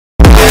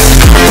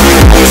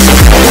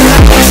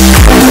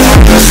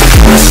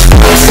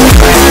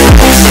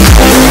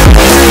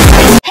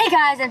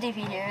guys,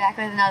 MTP here, back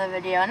with another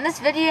video. In this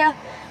video,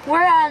 we're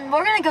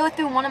gonna go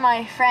through one of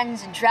my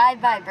friend's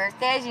drive-by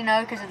birthdays. You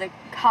know, because of the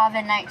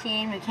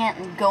COVID-19, we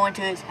can't go into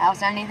his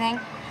house or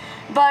anything.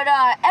 But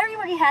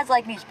everybody has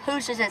like these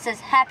posters that says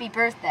 "Happy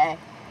Birthday."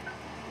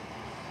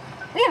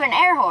 We have an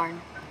air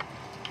horn,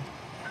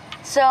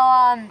 so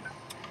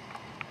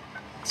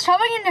it's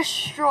probably gonna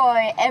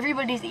destroy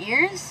everybody's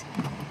ears,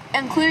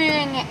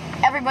 including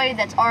everybody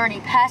that's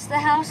already past the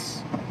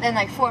house and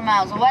like 4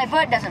 miles away,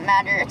 but it doesn't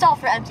matter. It's all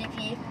for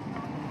MTP.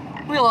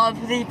 We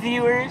love the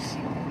viewers.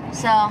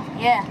 So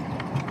yeah,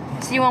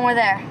 see you when we're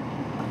there.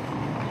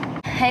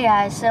 Hey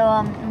guys, so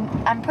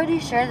I'm pretty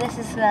sure this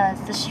is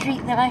the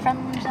street that my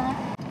friend lives on.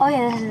 Oh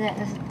yeah, this is it.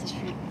 This is the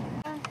street.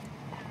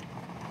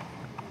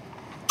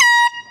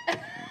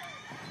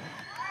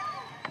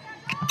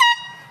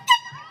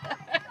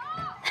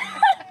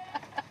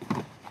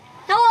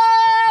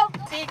 Hello!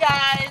 See you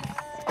guys.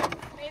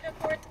 May the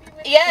 4th be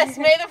with you. Yes,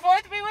 may the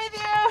 4th be with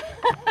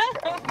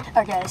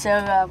you. Okay,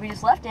 so we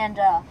just left and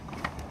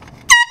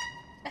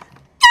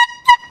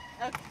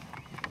Okay.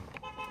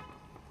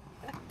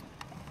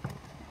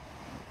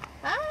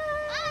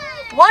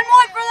 Hi. one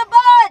more for the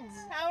buds!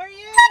 How are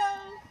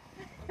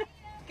you?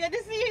 Good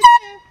to see you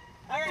too.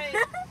 Alright,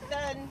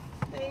 done.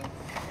 Thanks.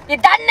 You're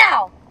done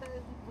now!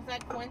 Was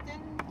that Quentin?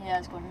 Yeah,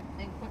 it's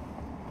Quentin.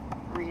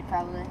 Reed,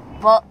 probably.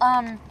 Well,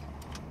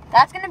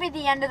 that's gonna be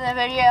the end of the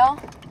video.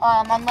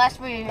 Unless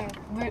we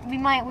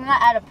might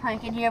add a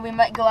prank in here. We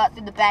might go out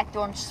through the back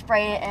door and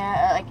spray it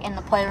like in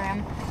the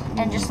playroom,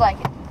 and just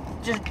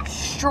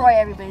destroy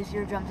everybody's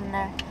eardrums in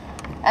there.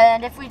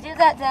 And if we do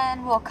that,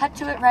 then we'll cut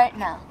to it right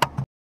now.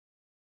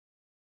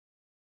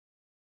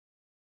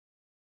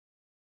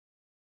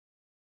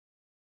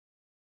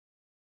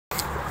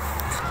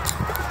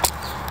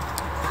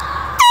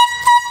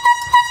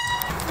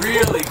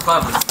 Really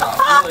clever stuff.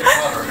 Really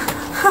clever.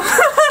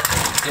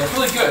 Yeah, it's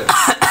really good. I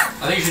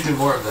think you should do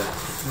more of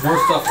that. More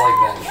stuff like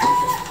that.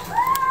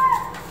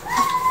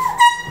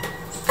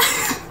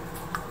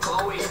 It's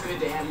always good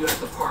to have you at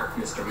the park,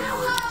 Mr.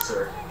 Mallard,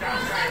 sir.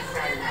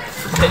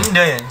 What are you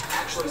doing?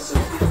 Actually, sir.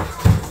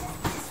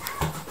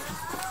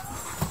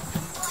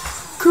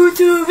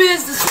 YouTube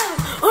is the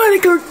sound on the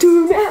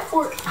Cartoon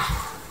Network.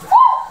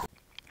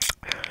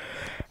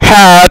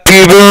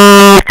 Happy birthday!